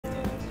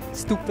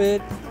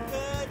Stupid.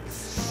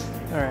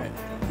 Alright.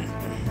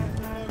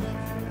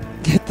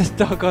 Get the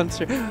dog on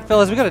stream.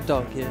 Fellas, we got a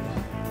dog here.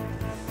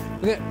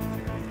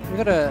 We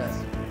got a...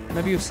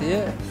 Maybe you'll see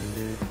it?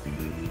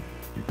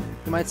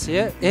 You might see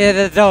it? Yeah,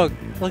 the dog.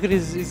 Look at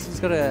he's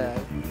got a...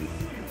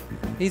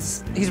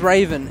 He's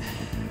Raven.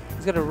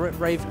 He's got a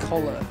rave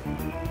collar.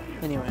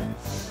 Anyway.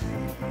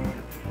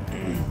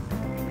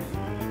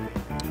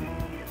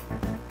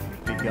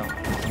 Good go.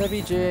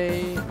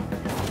 StabbyJ.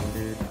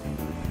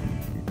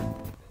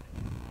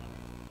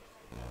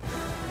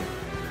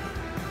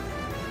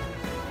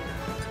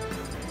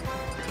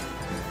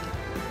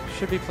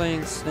 Should be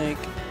playing Snake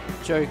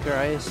Joker,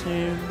 I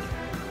assume.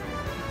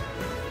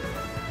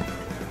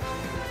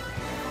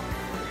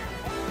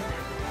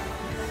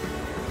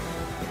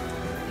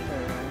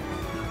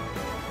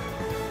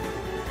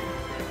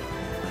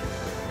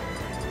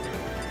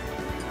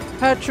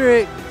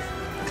 Patrick,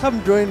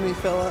 come join me,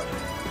 fella.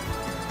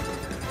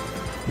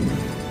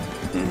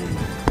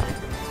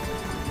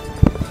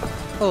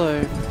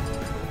 Hello.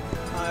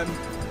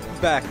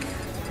 I'm back.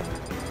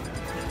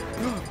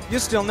 You're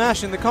still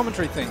Nash in the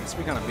commentary things.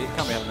 We can't be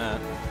having that.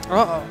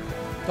 Oh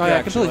yeah,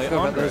 I completely actually,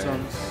 forgot about those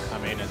Andre. ones. I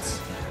mean, it's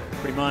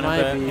pretty minor,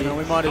 Might but be. you know,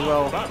 we might as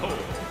well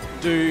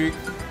do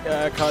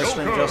Kai's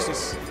stream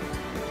justice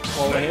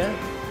while we're here.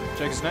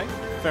 Joker Snake,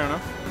 fair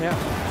enough. Yeah.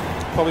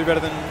 Probably better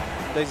than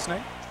Daisy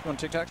Snake. You want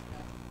Tic Tac?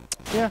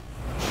 Yeah.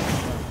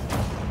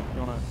 You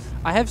wanna?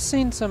 I have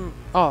seen some.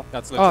 Oh.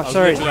 That's Oh, I was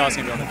sorry. literally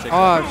asking if you want the Tic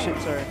Tac. Oh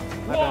shit, sorry.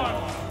 My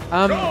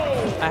bad.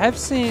 I have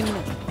seen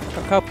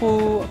a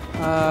couple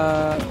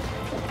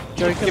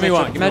Joker Give me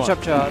one,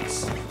 matchup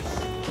charts,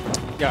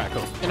 Yeah,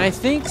 cool. and I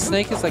think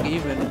Snake is like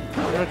even.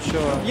 I'm not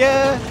sure.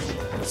 Yeah.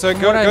 So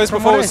From what I- goes from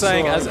before what I was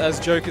saying, saw. as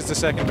Joker's the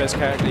second best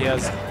character, he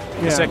has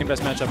the second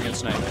best matchup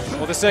against Snake.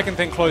 Or the second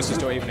thing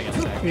closest to even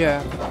against Snake.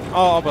 Yeah.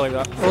 Oh, I'll believe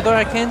that. Although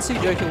I can see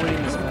Joker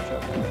winning this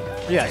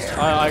matchup. Yes,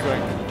 I agree.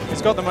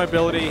 He's got the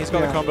mobility, he's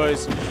got the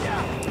combos.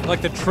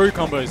 Like the true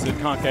combos that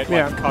can't get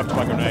like, cucked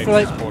by grenade.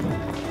 I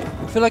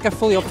feel like a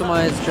fully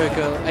optimized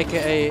Joker,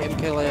 aka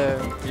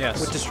MKLeo,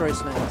 would destroy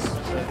Snakes.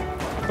 So.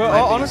 But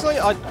honestly,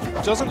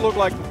 it doesn't look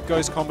like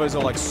Ghost combos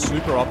are like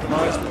super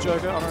optimized with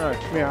Joker. I don't know.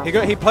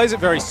 Yeah. He plays it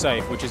very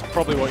safe, which is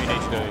probably what you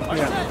need to do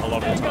a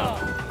lot of the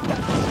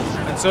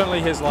time. And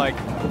certainly his like...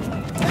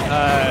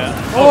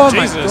 oh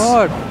Jesus. my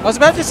god! I was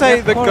about to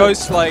say the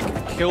Ghost like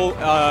kill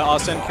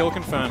Arsene kill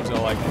confirms are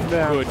like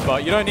good,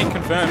 but you don't need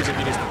confirms if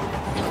you just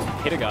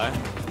hit a guy.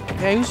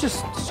 Yeah, he was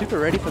just super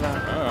ready for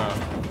that.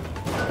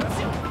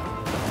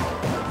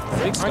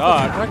 Big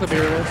start. I like the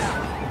beer of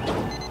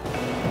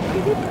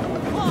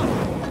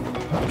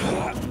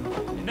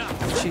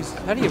Jeez,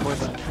 how do you avoid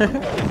that?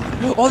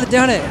 Oh, the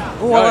down air!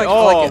 Oh, I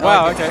like it.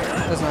 Wow, I like it. okay.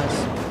 That's nice.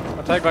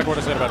 I'll take back what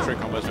I said about trick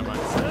combos, never mind.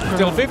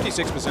 Still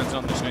 56%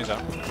 on the snoozer.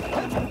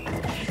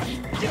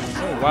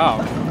 Oh,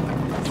 wow.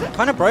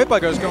 Kind of brave by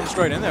Ghost going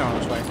straight in there,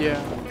 honestly. Yeah.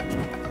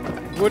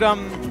 Would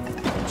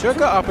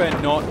Joker up air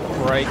not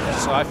break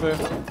Cypher?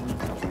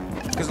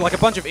 Because like a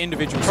bunch of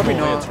individual Probably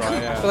small not. hits,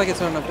 right? Yeah. I feel like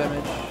it's not enough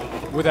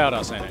damage. Without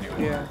Arsene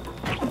anyway. Yeah.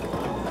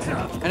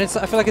 And it's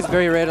I feel like it's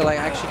very rare to like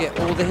actually get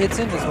all the hits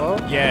in as well.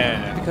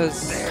 Yeah.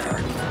 Because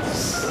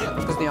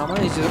the armor,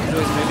 he's always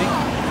moving.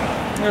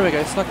 There we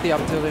go, snuck the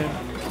up tilt in.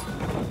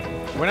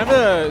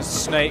 Whenever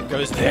Snake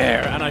goes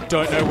there and I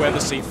don't know where the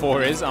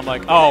C4 is, I'm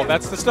like, oh,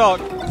 that's the stock.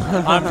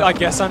 I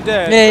guess I'm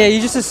dead. Yeah,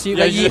 you just assume.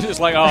 Yeah, Like, you're just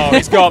like, oh,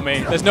 he's got me.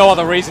 There's no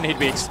other reason he'd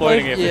be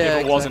exploding if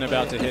it wasn't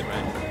about to hit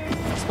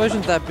me.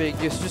 Explosion's that big,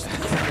 it's just...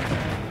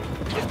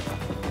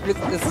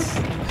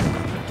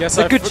 Guess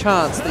a good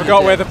chance.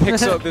 Forgot where the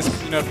pixel, this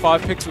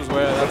 5 pixels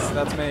were.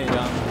 That's me.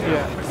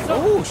 Yeah.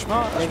 Oh,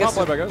 smart play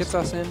by Ghost. Gets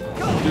us in.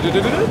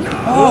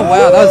 Oh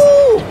wow, that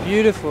was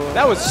beautiful.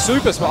 That was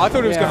super smart. I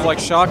thought he was going to like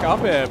shark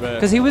up air, but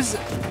because he was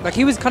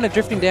kind of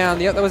drifting down.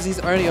 That was his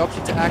only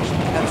option to actually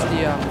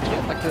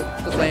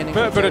catch the landing.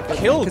 But it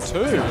killed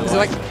too.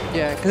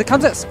 Because it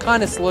comes out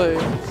kind of slow.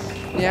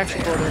 And he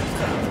actually caught it.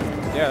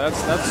 Yeah,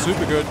 that's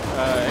super good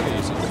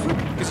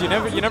because you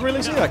never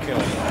really see that kill.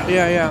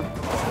 Yeah.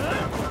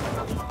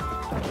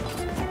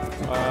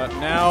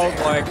 Now,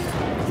 like,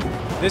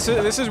 this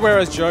is where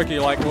as Joker,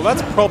 you're like, well,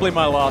 that's probably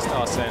my last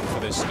Arsene for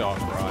this stock,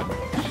 right?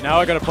 Now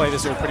I got to play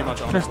this all pretty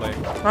much honestly.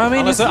 I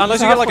mean, unless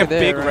you get like a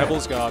big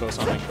Rebels guard or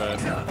something, but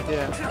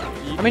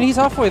yeah. I mean, he's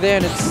halfway there,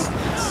 and it's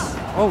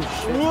oh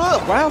shit!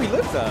 Wow, he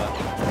lived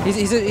that.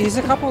 He's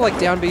a couple like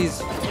down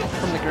Bs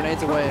from the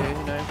grenades away,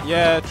 you know.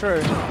 Yeah,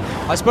 true.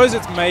 I suppose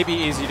it's maybe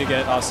easier to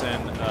get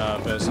Arsene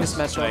versus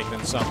Snake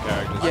than some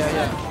characters.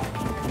 Yeah.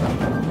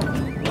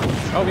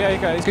 Oh yeah,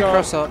 okay, he's good got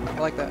cross up. I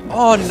like that.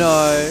 Oh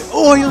no!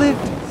 Oh, he lived.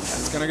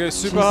 It's gonna go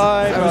super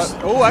high.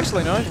 Oh,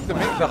 actually no,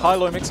 the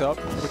high-low mix-up,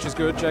 which is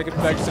good. Jacob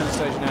back to center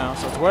stage now,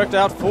 so it's worked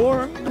out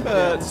for him,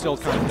 but it's still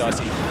kind of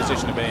dicey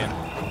position to be in.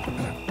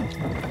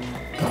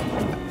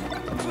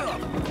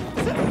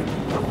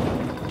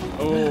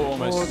 Oh,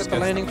 almost. Oh, got the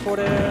landing for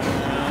there.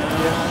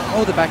 Yeah.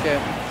 Oh, the back air.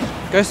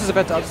 Ghost is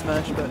about to up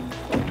smash, but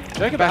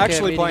Jacob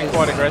actually playing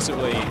quite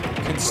aggressively,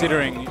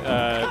 considering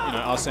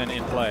Arsene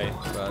in play.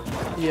 But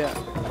yeah.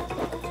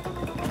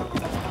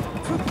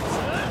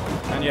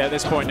 And yeah, at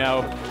this point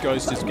now,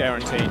 Ghost is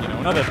guaranteed, you know,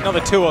 another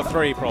 2 or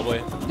 3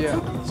 probably.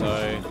 Yeah.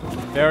 So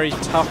very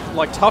tough,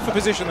 like tougher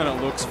position than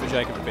it looks for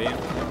Jacob to be in.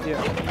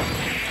 Yeah.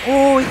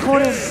 Oh, he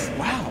caught him.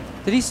 Wow.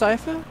 Did he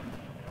cypher?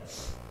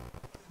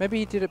 Maybe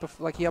he did it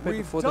before, like he up it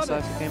before the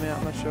cypher came out.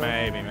 I'm not sure.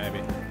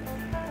 Maybe.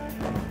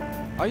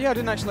 Oh yeah, I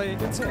didn't see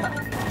it.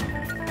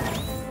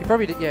 He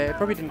probably did. Yeah, it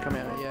probably didn't come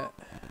out yet.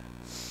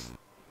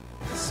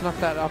 Snuck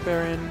that up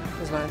air in. It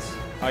was nice.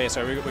 Oh yeah,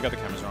 sorry, we got the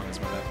cameras wrong. That's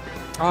my bad.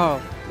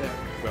 Oh, yeah.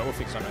 Well, we'll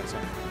fix it on that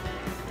side.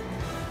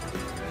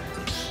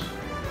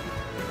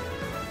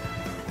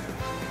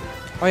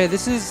 Oh yeah,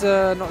 this is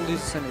not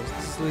loose centers.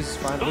 This is loose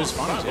finals. Loose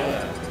finals,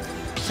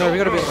 yeah. Sorry, we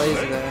got a bit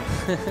lazy there.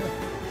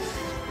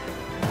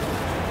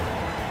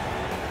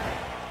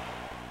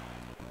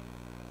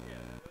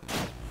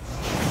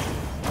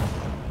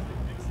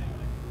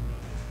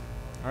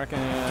 I reckon.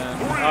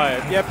 Oh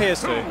yeah,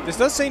 PS2. This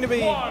does seem to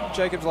be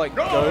Jacob's like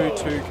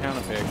go-to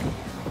counter pick.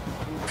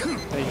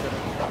 There you go.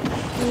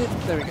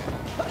 There we go.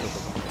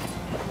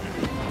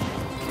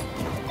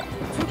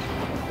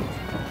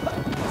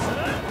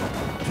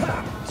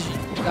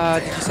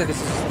 Did you say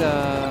this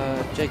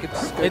is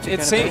Jacob's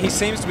go-to He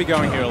seems to be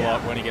going here a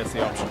lot when he gets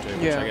the option to,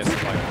 which I guess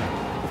is like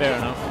fair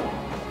enough.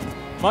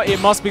 It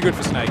must be good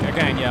for Snake.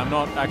 Again, yeah, I'm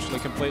not actually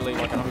completely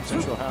like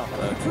 100% sure how,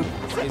 but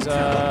he's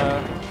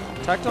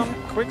tacked on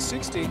quick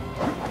 60.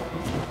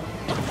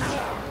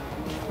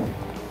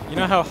 You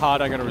know how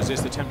hard I gotta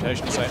resist the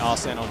temptation to say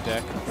Arsene on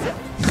deck?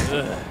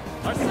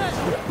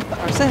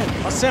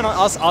 Arsene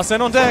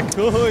on deck!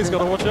 He's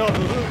gotta watch out.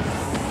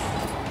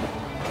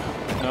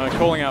 No,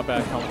 calling out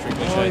bad commentary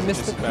cliches is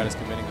just as bad as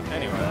committing them.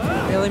 Anyway.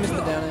 Barely missed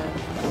the down air.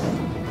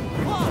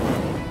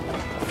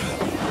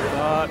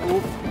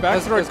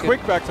 Back throw,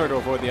 quick back throw to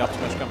avoid the up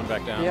smash coming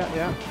back down.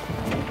 Yeah.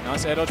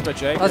 Nice air dodge by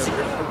Jake. That's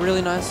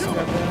really nice.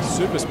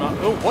 Super smart.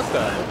 Oh, what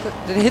the?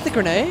 Did it hit the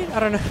grenade? I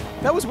don't know.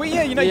 That was weird.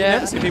 Yeah, you know, you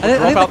never see people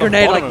drop out the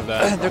bottom of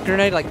that. The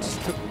grenade like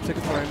just took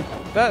it for him.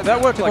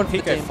 That worked like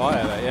PK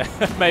Fire. That,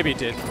 yeah. Maybe it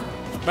did.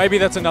 Maybe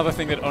that's another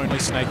thing that only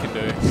Snake can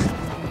do.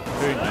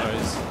 Who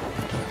knows?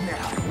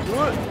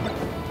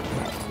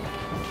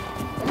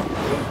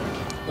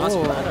 Nice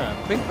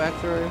big back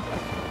throw.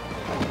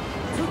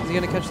 Is he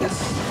gonna catch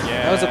this?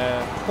 Yeah. That was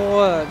a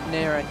poor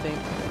nair, I think.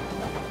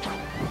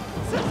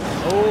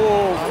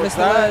 Oh, missed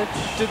that.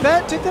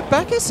 Did the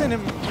backer send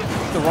him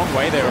the wrong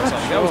way there or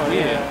something? That was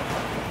weird.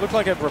 Yeah. Looked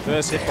like a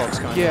reverse hitbox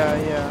kind of.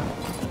 Yeah.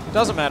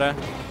 Doesn't matter.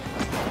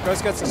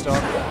 Ghost gets the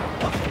stock.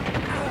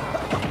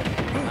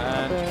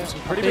 And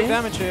some pretty big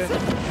damage here.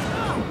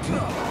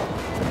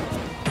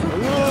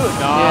 Ooh,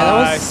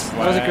 nice. Yeah,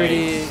 that was a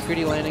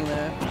greedy landing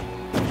there.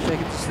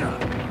 Jacob's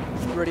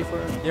ready for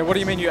it. Yeah, what do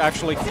you mean you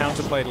actually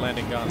counterplayed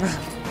landing guns?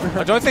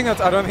 I don't think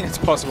it's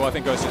possible. I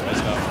think Ghost just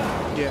messed up.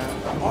 Yeah.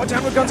 Oh,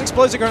 downward guns,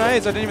 explosive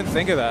grenades. I didn't even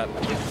think of that.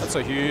 That's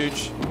so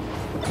huge.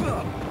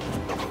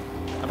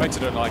 That makes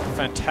it a like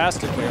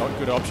fantastically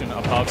good option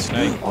above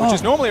Snake, which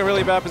is normally a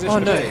really bad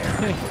position to be.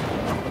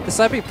 The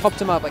sniper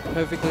popped him up like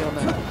perfectly on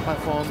that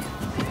platform.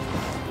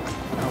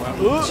 Oh,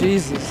 wow.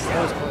 Jesus,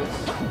 that was close.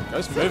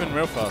 Ghost moving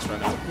real fast right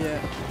now. Yeah.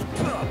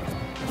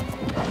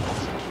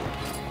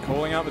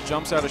 Calling out the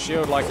jumps out of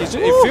shield, like it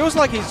feels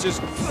like he's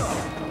just,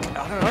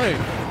 I don't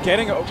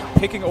know,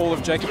 picking all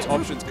of Jacob's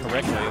options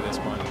correctly at this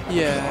point.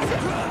 Yeah.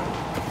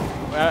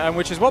 And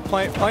which is what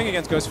playing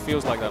against Ghost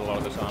feels like that a lot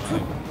of the time, I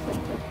think.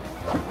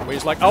 Where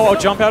he's like, oh, I'll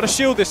jump out of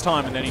shield this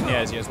time, and then he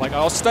nares you. It's like,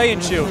 I'll stay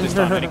in shield this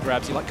time, and then he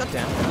grabs you. Like, God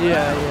damn it.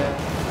 Yeah.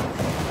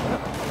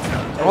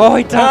 Oh,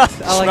 he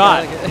ducked. I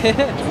like it.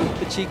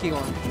 The cheeky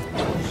one.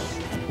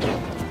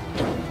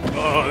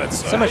 Oh,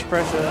 that's so much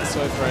pressure. That's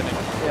so threatening.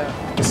 Yeah.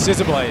 The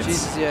scissor blades.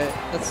 Jesus, yeah.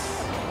 That's.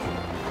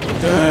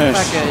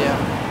 Okay, yeah.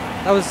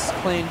 That was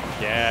clean.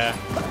 Yeah.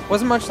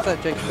 Wasn't much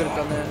that Jake could have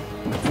done there.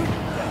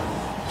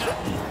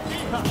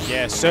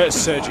 Yeah,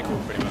 surgical,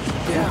 pretty much.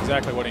 Yeah.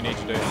 Exactly what he needs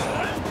to do.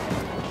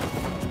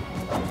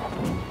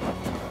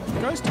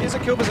 Ghost is a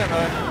kill percent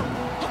though.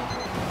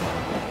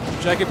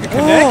 Jacob can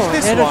connect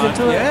this one.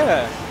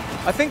 Yeah.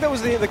 I think that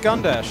was the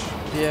gun dash.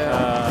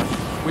 Yeah.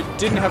 We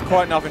didn't have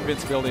quite enough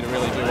invincibility to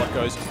really do what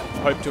Ghost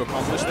hoped to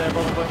accomplish there,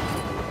 probably.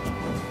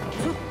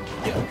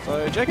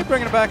 So Jacob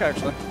bringing it back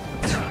actually.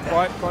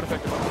 Quite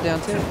effective.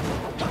 Down two.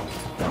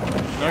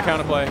 No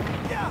counterplay.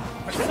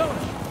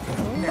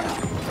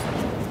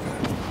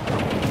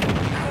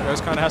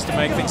 Ghost kind of has to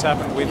make things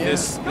happen with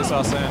this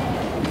Arsene.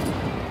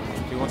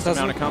 He wants to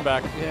mount a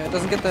comeback. Yeah, it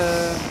doesn't get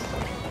the.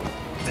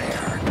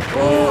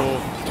 Oh.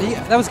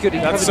 That was good. He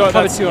covered two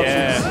options.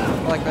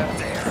 I like that.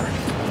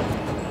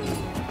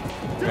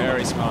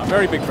 Very smart.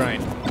 Very big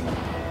brain.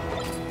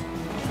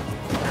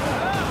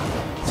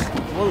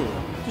 Whoa.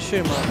 Just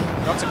shoot him up.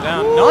 Knocks him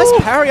down. Woo. Nice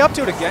parry up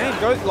tilt again.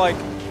 Like,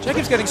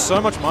 Jacob's getting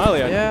so much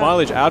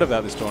mileage out of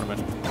that this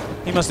tournament.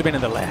 He must have been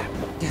in the lab.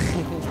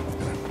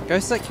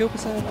 Ghost that kill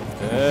percent.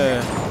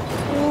 Yeah.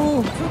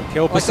 Ooh.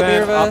 Kill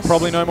percent.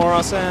 Probably no more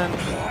Arsene.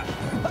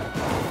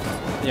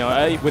 You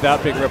know,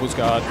 without big Rebel's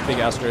Guard, big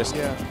asterisk.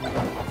 Yeah.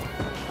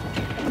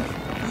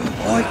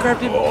 Oh, he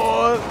grabbed him.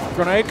 Oh,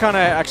 grenade kind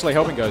of actually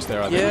helping Ghost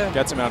there, I think. Yeah.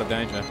 Gets him out of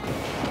danger.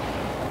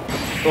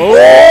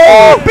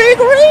 Oh, big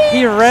read!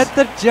 He read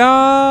the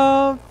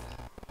jump.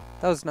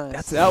 That was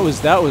nice. That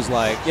was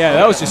like, yeah,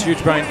 that was just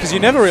huge brain because you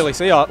never really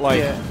see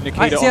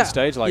Nikita on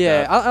stage like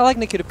that. Yeah, I like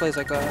Nikita plays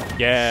like that.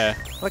 Yeah.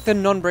 Like the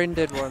non-brain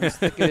dead ones.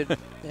 The good,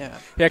 yeah.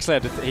 He actually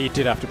had to, he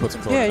did have to put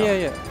some thought in.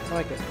 Yeah. I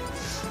like it.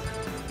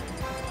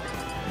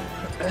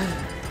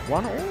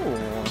 1-all.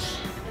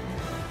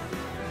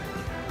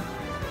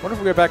 What if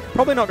we go back?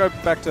 Probably not go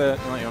back to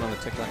Nyan on the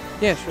tick lane.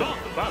 Yeah, sure.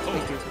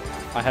 Thank you.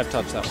 I have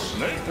touched that one.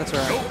 That's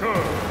alright.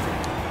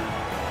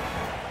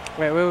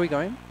 Wait, where are we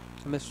going?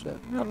 I missed it.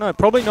 No,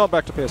 probably not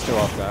back to PS2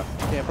 after that.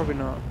 Yeah, probably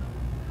not.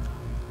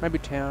 Maybe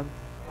town.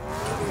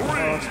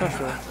 Oh, it's not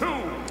sure.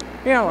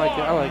 Yeah,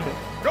 I like it.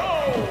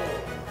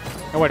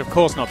 Oh wait, of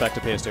course not back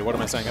to PS2. What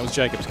am I saying? That was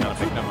Jacob's kind of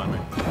pick. Don't mind me.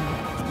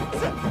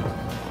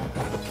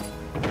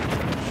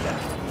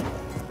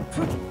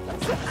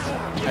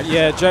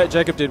 Yeah,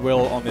 Jacob did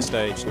well on this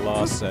stage the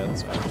last set.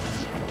 So.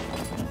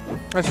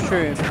 That's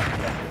true.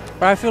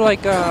 But I feel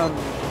like I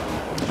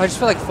just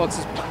feel like Fox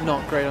is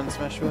not great on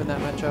Smash 4 in that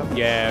matchup.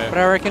 Yeah. But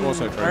I reckon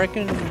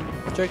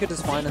Joker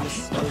does fine on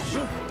this stage.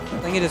 I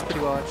think he does pretty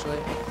well actually.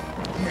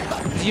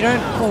 Because you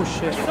don't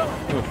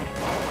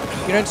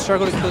you don't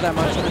struggle to kill that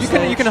much on this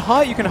stage. You can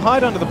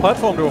hide under the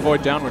platform to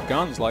avoid downward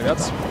guns. Like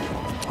that's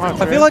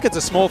I feel like it's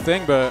a small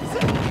thing, but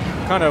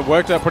kind of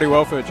worked out pretty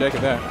well for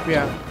Jacob there.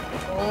 Yeah.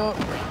 Oh.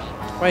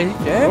 Wait,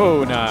 yeah?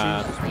 Oh,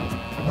 nah.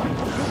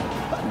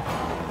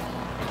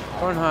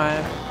 Going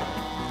high.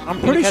 I'm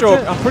pretty sure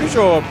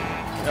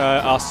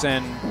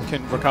Arsene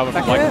can recover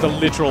from like the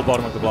literal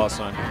bottom of the blast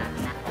zone.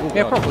 Ooh,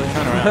 yeah, probably.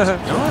 Turn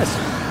around. Nice.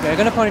 Yeah,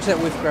 gonna punish that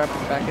whiff grab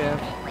from back air.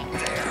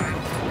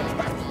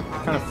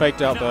 Kind of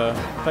faked out the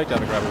grab a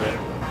bit.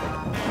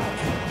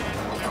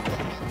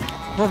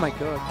 Oh my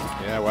god.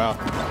 Yeah, wow.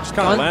 Just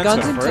kind of lands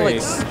guns for into free.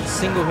 like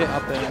single hit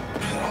up there.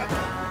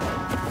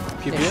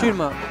 Pew, yeah, pew. shoot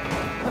him up.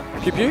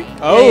 Pew pew?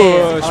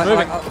 Oh, yeah.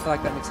 moving. I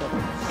like that mix up.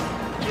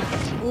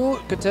 Ooh,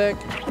 good tech.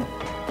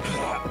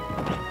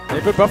 Yeah,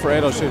 good buffer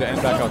air dodge to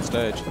end back on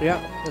stage. Yeah,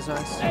 that's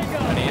nice.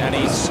 And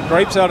he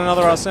scrapes out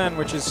another Arsene,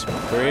 which is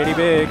pretty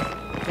big.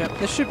 Yeah,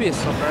 this should be a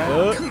stop,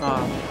 right?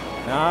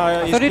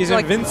 Nah, he's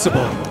like, invincible.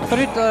 I thought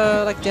he'd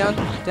like down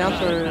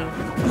through.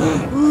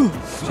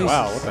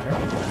 Wow, what the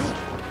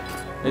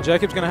heck? Yeah,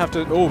 Jacob's gonna have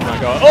to. Oh my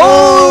god!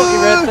 Oh, he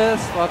read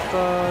this. What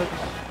the?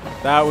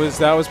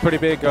 That was pretty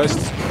big. Ghost.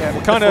 Yeah,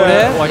 Kind of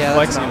like yeah,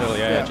 flexing a little.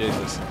 Yeah,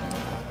 Jesus.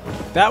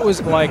 That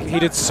was like he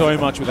did so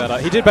much with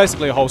that. He did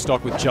basically a whole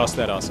stock with just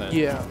that Arsene.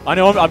 Yeah. I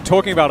know I'm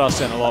talking about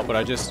Arsene a lot, but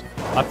I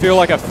feel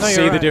like I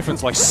see the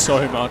difference like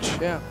so much.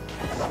 Yeah.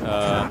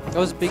 That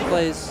was big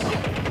plays in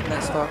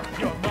that stock.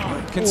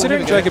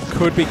 Considering Jacob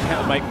could be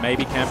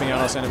maybe camping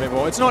out Arsene a bit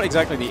more, it's not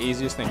exactly the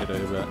easiest thing to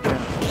do, but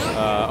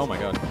oh my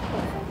god.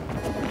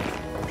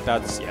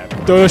 That's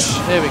Dush.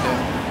 There we go.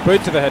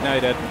 Boot to the head, now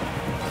you're dead.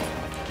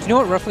 Do you know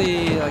what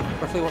roughly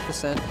what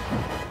percent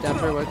down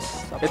throw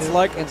works? It's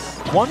like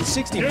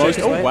 160 most.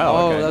 Oh wow!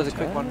 Oh, okay. that was a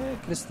quick one.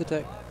 Missed the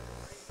tech.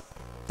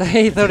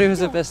 He thought he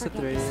was a best of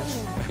 3.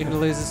 In the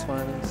losers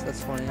finals.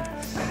 That's funny.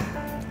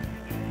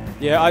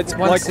 Yeah, it's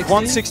like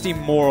 160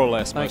 more or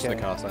less most of the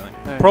cast. I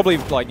think probably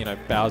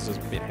like Bowser's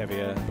a bit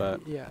heavier,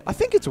 but I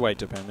think it's weight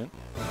dependent.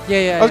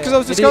 Yeah.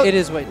 Because it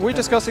is weight. We were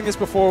discussing this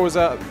before. Was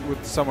that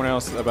with someone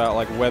else about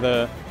like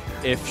whether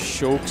if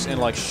Shulk's in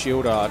like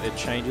Shield Art it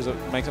changes it,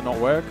 makes it not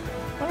work.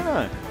 I don't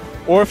know.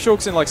 Or if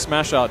Shulk's in like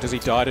Smash Art, does he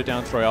die to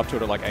down throw up to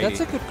it at like 80?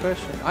 That's a good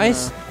question. I'm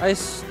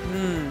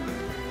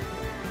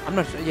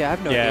not sure. Yeah, I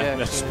have no idea.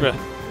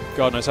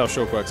 God knows how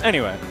Shulk works.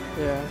 Anyway.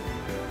 Yeah.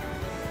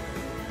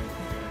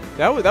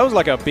 That was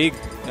like a big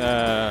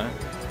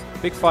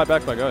fight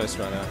back by Ghost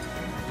right now.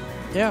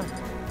 Yeah.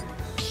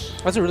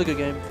 That's a really good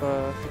game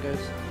for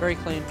Ghost. Very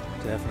clean.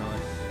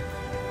 Definitely.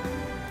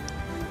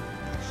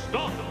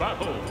 Start the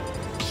battle.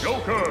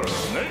 Joker,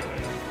 Snake.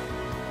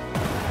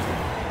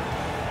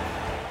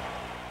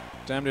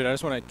 Damn, dude, I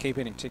just want to keep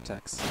eating Tic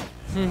Tacs.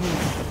 I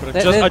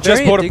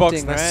just bought a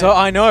box. Right? So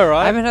I know,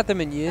 right? I haven't had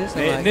them in years.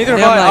 Neither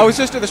have I. I was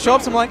just at the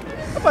shops. I'm like,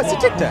 I bought some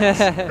Tic Tacs.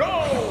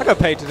 I got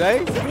paid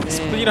today.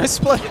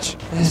 Splurge.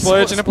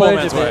 Splurge in a poor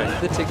man's way.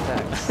 The Tic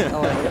Tacs. I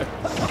like it.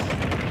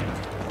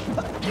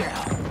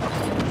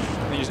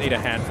 You just eat a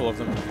handful of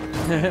them.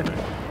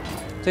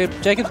 So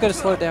Jacob's got to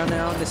slow it down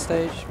now on this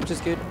stage, which is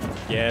good.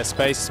 Yeah,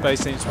 space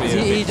seems to be.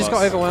 He just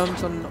got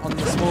overwhelmed on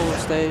the small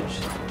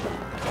stage.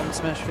 On the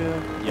Smash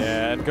field.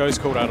 Yeah, and Ghost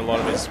called out a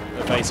lot of his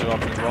evasive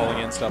options, rolling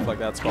in, stuff like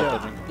that,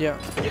 spot dodging. Yeah.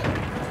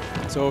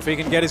 So if he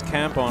can get his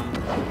camp on,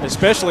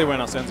 especially when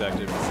Arsene's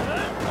active,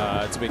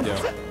 it's a big deal.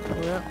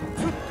 Yeah.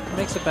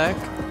 Makes it back.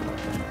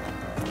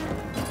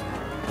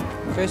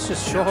 Ghost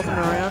just short hopping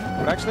around.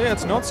 But actually,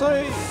 it's not so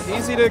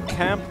easy to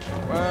camp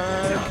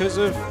because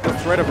of the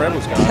threat of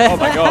Rebels going. Oh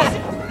my god.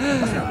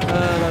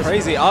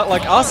 Crazy.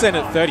 Like Arsene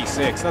at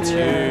 36, that's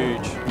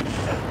huge.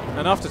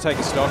 Enough to take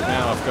a stock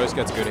now if Ghost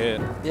gets a good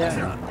hit.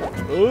 Yeah.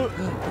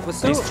 He's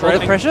still all the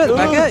threatening. pressure, the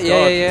back it?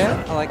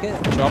 Yeah. I like it.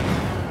 Chop.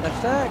 Left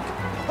stack.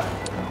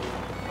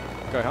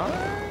 Go hard.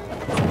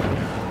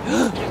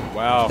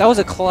 Wow. That was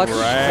a clutch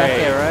back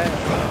there, right?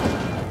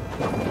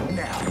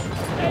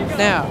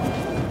 Now.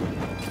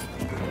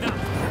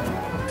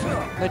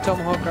 No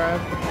tomahawk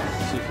grab.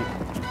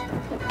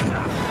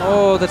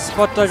 Oh, the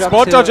spot dodge up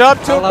tilt. Spot dodge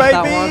up tilt,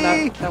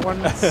 baby! That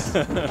one's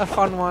a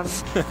fun one.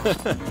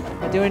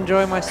 I do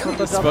enjoy my spot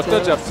dodge up tilt.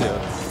 Spot dodge up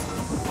tilt.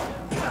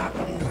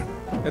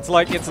 It's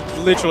like, it's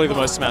literally the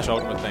most Smash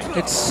Ultimate thing.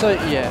 It's so,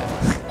 yeah.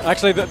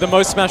 Actually, the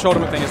most Smash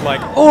Ultimate thing is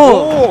like,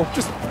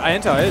 just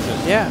anti-air it.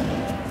 Yeah.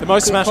 The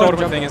most Smash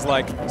Ultimate thing is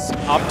like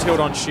up tilt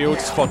on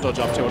shield, spot dodge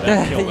up tilt,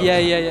 and kill them.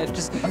 yeah.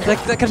 Just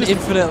like that kind of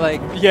infinite like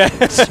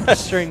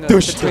string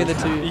between the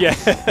two. Yeah.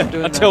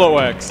 Until it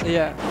works.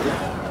 Yeah.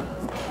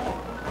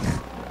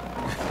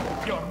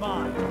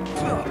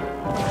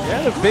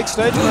 Yeah, the big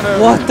stage.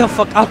 What the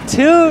fuck? Up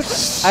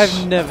tilt?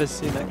 I've never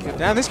seen that kill.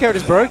 Damn, this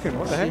character's broken.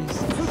 What the heck?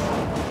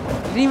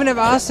 Jeez. Didn't even have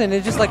arson.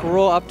 It's just like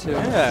raw up tilt.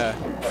 Yeah.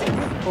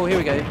 Oh, here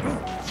we go.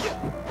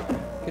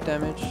 Good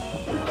damage.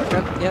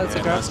 Yeah, that's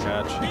a grab. Nice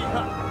catch.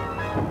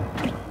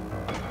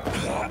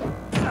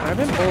 Grab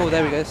him. Oh,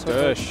 there we go.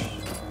 Dush.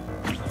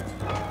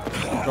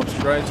 Drops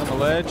grades on the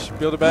ledge.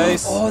 Build a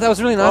base. Oh, that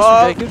was really nice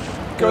from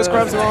Jacob. Goes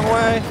grabs the wrong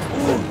way.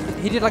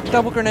 He did like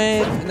double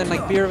grenade and then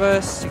like B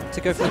reverse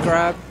to go for the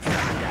grab.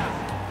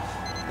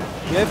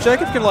 Yeah, if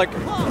Jacob can like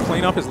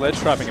clean up his ledge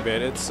trapping a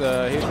bit, it's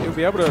he'll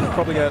be able to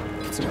probably get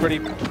some pretty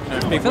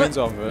big wins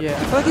off of it. Yeah, I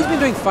feel like he's been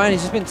doing fine.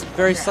 He's just been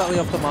very slightly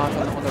off the mark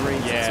on the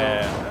reads.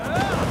 Yeah.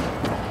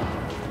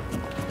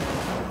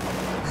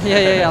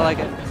 Yeah, I like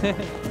it.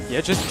 Yeah,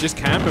 just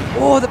camp him.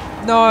 Oh,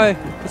 no,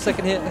 the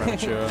second hit.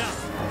 Sure.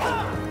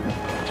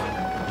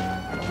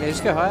 Yeah,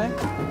 just go high.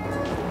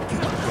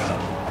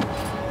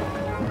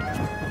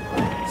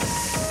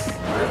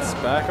 It's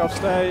back off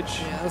stage.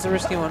 Yeah, that was a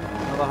risky one.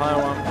 Another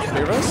higher one.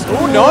 Reverse.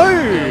 Oh no!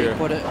 Yeah,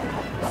 caught it.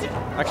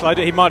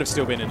 Actually, he might have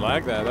still been in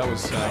lag there. That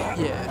was.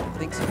 Yeah, I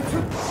think so.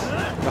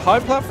 The high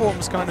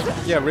platform's kind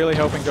of really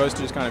helping Ghost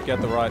to just kind of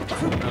get the right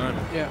height,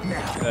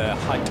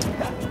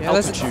 yeah,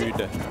 altitude.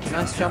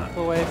 Nice jump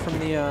away from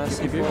the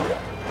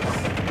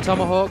C4.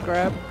 Tomahawk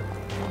grab.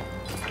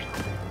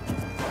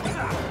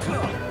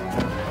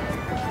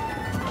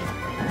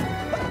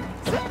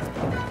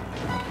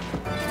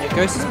 Yeah,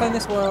 Ghost is playing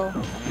this well.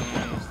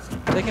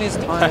 Taking his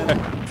time.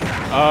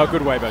 Oh,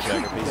 good way by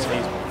Jacob. He's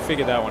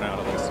figured that one out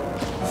at least.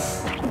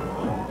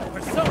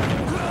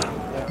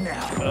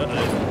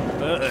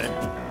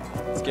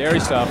 Scary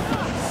stuff.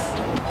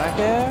 Back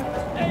air.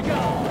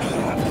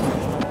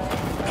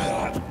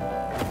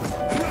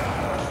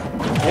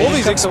 All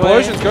these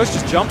explosions, Ghost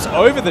just jumps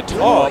over the top.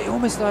 Oh, he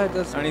almost died.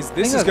 And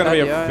this is going to be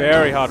a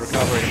very hard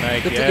recovery to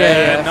make.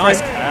 Yeah,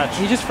 nice catch.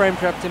 He just frame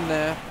trapped him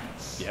there.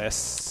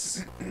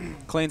 Yes.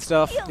 Clean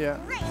stuff. Yeah.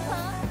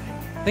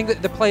 I think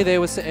that the play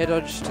there was to air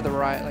dodge to the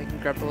right, like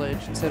and grab the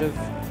ledge instead of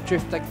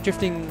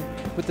drifting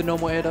with the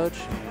normal air dodge.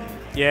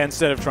 Yeah,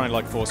 instead of trying to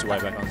like force your way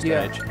back on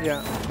stage.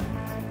 Yeah.